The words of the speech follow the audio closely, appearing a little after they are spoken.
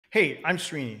Hey, I'm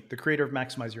Srini, the creator of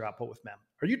Maximize Your Output with Mem.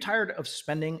 Are you tired of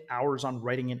spending hours on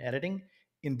writing and editing?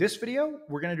 In this video,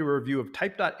 we're going to do a review of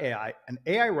Type.ai, an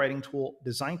AI writing tool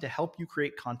designed to help you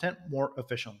create content more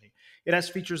efficiently. It has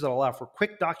features that allow for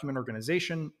quick document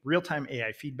organization, real-time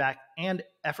AI feedback, and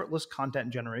effortless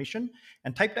content generation.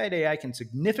 And Type.ai can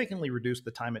significantly reduce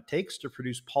the time it takes to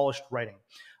produce polished writing.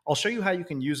 I'll show you how you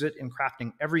can use it in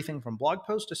crafting everything from blog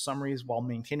posts to summaries while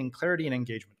maintaining clarity and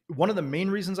engagement. One of the main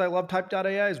reasons I love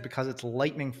Type.ai is because it's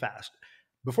lightning fast.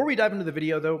 Before we dive into the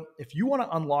video though, if you want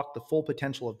to unlock the full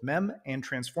potential of MEM and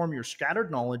transform your scattered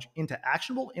knowledge into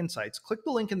actionable insights, click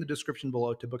the link in the description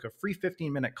below to book a free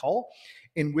 15-minute call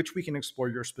in which we can explore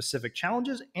your specific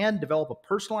challenges and develop a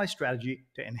personalized strategy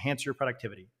to enhance your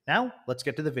productivity. Now, let's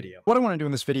get to the video. What I want to do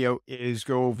in this video is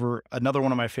go over another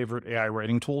one of my favorite AI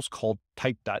writing tools called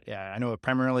Type.ai. I know I've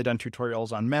primarily done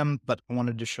tutorials on MEM, but I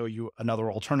wanted to show you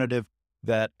another alternative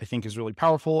that I think is really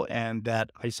powerful and that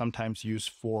I sometimes use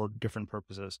for different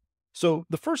purposes. So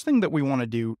the first thing that we want to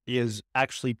do is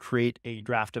actually create a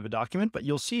draft of a document, but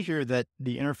you'll see here that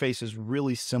the interface is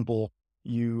really simple.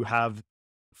 You have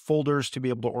folders to be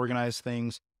able to organize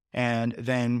things. And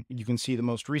then you can see the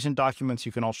most recent documents.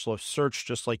 You can also search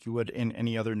just like you would in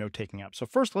any other note-taking app. So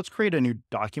first, let's create a new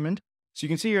document. So you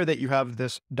can see here that you have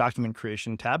this document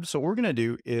creation tab. So what we're going to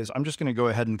do is I'm just going to go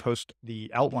ahead and post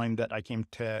the outline that I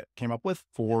came up with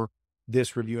for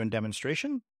this review and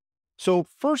demonstration. So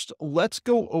first, let's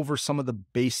go over some of the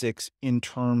basics in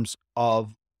terms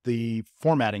of the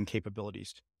formatting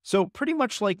capabilities. So pretty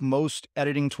much like most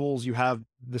editing tools, you have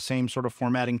the same sort of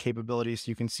formatting capabilities.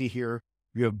 You can see here,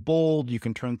 you have bold, you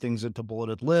can turn things into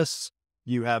bulleted lists.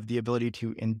 You have the ability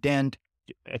to indent,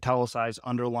 italicize,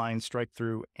 underline, strike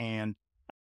through, and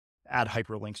add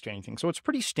hyperlinks to anything. So it's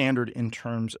pretty standard in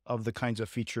terms of the kinds of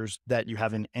features that you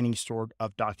have in any sort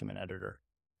of document editor.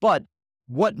 But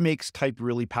what makes Type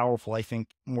really powerful, I think,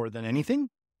 more than anything,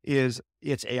 is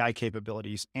its AI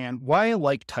capabilities. And why I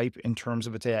like Type in terms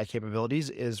of its AI capabilities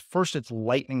is first, it's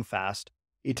lightning fast.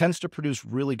 It tends to produce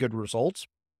really good results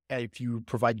if you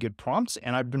provide good prompts.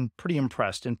 And I've been pretty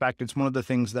impressed. In fact, it's one of the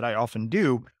things that I often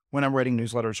do when I'm writing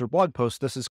newsletters or blog posts.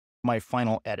 This is my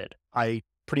final edit. I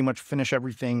pretty much finish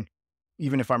everything,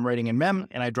 even if I'm writing in MEM,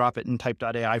 and I drop it in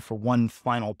Type.ai for one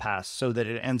final pass so that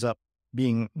it ends up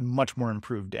being much more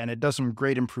improved. And it does some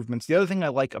great improvements. The other thing I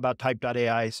like about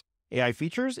Type.ai's AI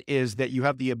features is that you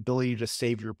have the ability to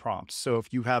save your prompts. So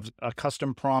if you have a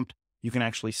custom prompt, you can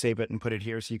actually save it and put it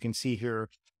here. So you can see here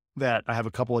that I have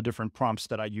a couple of different prompts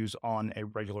that I use on a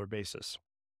regular basis.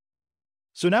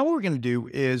 So now what we're going to do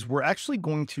is we're actually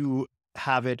going to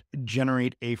have it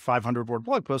generate a 500-word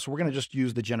blog post. So we're going to just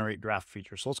use the generate draft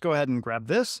feature. So let's go ahead and grab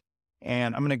this,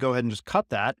 and I'm going to go ahead and just cut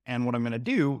that. And what I'm going to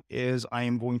do is I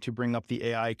am going to bring up the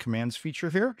AI commands feature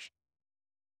here.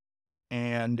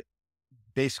 And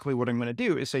basically what I'm going to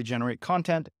do is say generate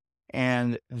content,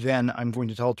 and then I'm going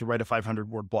to tell it to write a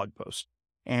 500-word blog post.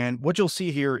 And what you'll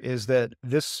see here is that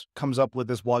this comes up with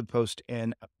this blog post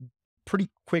in a pretty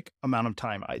quick amount of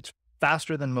time. It's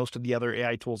faster than most of the other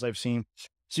AI tools I've seen.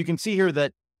 So you can see here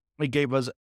that it gave us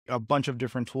a bunch of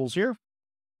different tools here,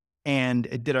 and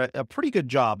it did a pretty good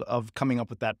job of coming up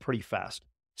with that pretty fast.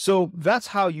 So that's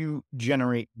how you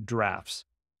generate drafts.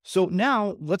 So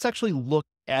now let's actually look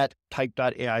at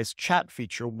Type.ai's chat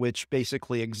feature, which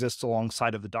basically exists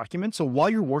alongside of the document. So while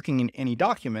you're working in any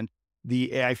document,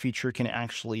 the AI feature can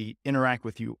actually interact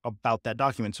with you about that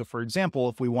document. So for example,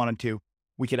 if we wanted to,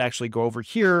 we could actually go over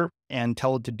here and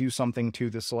tell it to do something to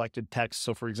the selected text.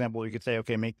 So for example, you could say,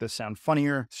 okay, make this sound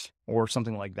funnier or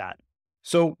something like that.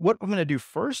 So what I'm going to do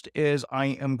first is I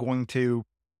am going to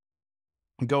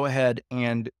go ahead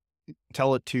and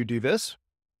tell it to do this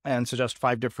and suggest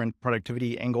 5 different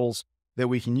productivity angles that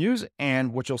we can use.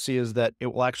 And what you'll see is that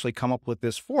it will actually come up with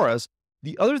this for us.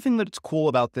 The other thing that's cool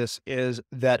about this is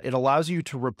that it allows you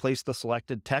to replace the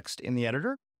selected text in the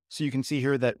editor. So you can see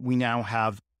here that we now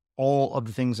have all of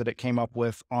the things that it came up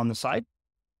with on the side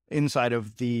inside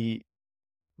of the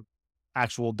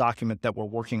actual document that we're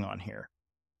working on here.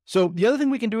 So the other thing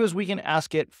we can do is we can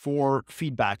ask it for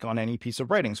feedback on any piece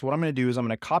of writing. So what I'm going to do is I'm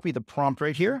going to copy the prompt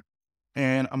right here,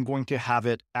 and I'm going to have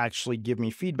it actually give me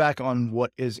feedback on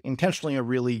what is intentionally a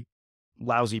really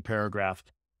lousy paragraph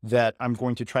that I'm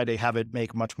going to try to have it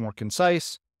make much more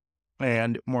concise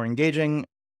and more engaging.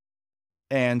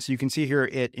 And so you can see here,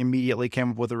 it immediately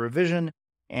came up with a revision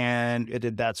and it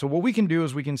did that. So what we can do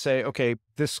is we can say, okay,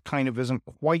 this kind of isn't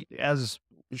quite as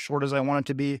short as I want it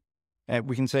to be. And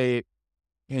we can say,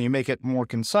 you make it more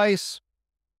concise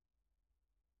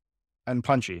and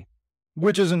punchy,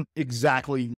 which isn't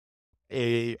exactly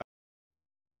a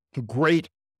great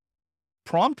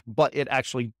prompt, but it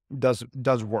actually does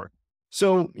work.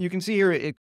 So you can see here,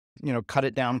 it, cut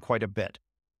it down quite a bit.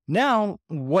 Now,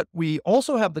 what we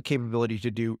also have the capability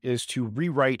to do is to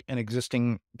rewrite an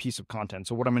existing piece of content.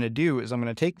 So what I'm going to do is I'm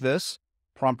going to take this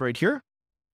prompt right here.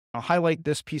 I'll highlight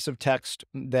this piece of text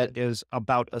that is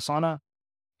about Asana,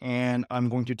 and I'm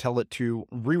going to tell it to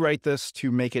rewrite this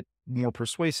to make it more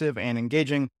persuasive and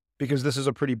engaging, because this is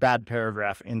a pretty bad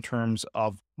paragraph in terms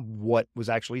of what was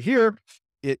actually here.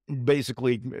 It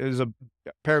basically is a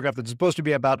paragraph that's supposed to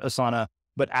be about Asana,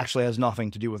 but actually has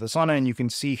nothing to do with Asana. And you can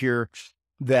see here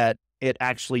that it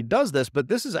actually does this, but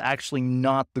this is actually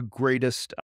not the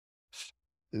greatest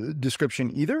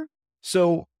description either.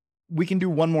 So we can do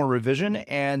one more revision,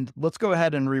 and let's go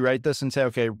ahead and rewrite this and say,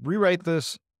 okay, rewrite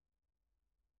this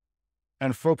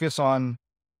and focus on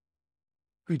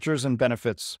features and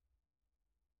benefits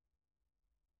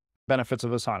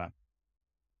of Asana.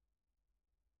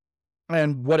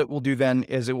 And what it will do then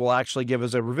is it will actually give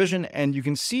us a revision. And you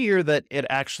can see here that it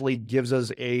actually gives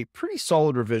us a pretty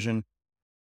solid revision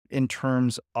in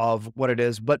terms of what it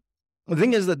is. But the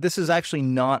thing is that this is actually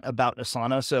not about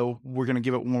Asana. So we're going to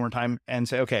give it one more time and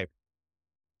say, okay,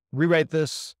 rewrite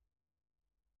this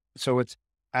so it's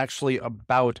actually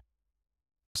about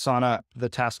Asana, the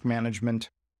task management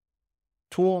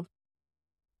tool,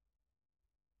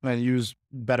 and use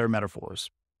better metaphors.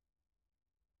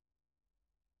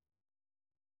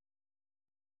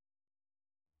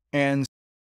 And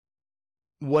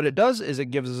what it does is it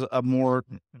gives us a more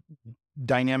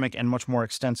dynamic and much more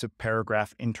extensive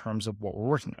paragraph in terms of what we're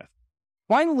working with.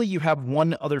 Finally, you have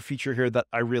one other feature here that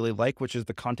I really like, which is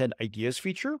the content ideas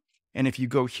feature. And if you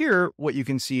go here, what you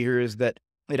can see here is that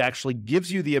it actually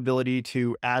gives you the ability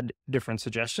to add different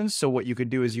suggestions. So what you could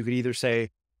do is you could either say,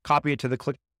 copy it to the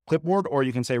clipboard, or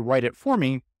you can say, write it for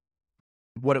me.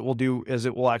 What it will do is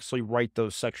it will actually write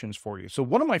those sections for you. So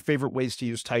one of my favorite ways to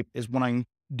use Type is when I'm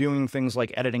doing things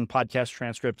like editing podcast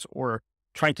transcripts or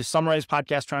trying to summarize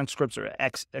podcast transcripts or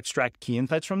extract key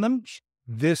insights from them.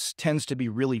 This tends to be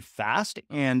really fast,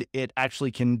 and it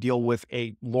actually can deal with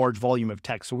a large volume of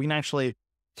text. So we can actually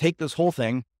take this whole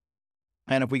thing,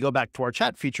 and if we go back to our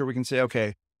chat feature, we can say,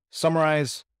 okay,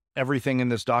 summarize everything in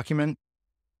this document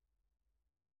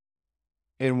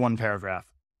in one paragraph.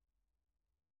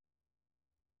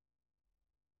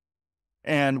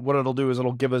 And what it'll do is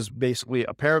it'll give us basically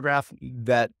a paragraph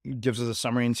that gives us a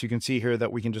summary. And so you can see here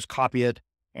that we can just copy it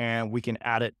and we can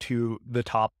add it to the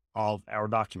top of our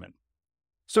document.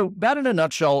 So that in a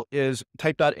nutshell is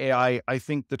Type.ai. I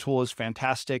think the tool is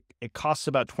fantastic. It costs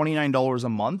about $29 a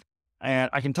month.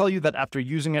 And I can tell you that after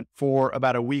using it for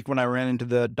about a week, when I ran into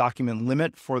the document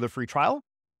limit for the free trial,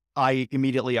 I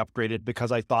immediately upgraded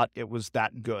because I thought it was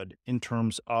that good in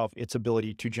terms of its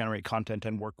ability to generate content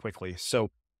and work quickly. So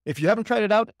if you haven't tried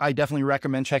it out, I definitely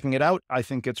recommend checking it out. I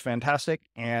think it's fantastic.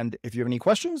 And if you have any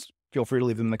questions, feel free to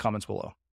leave them in the comments below.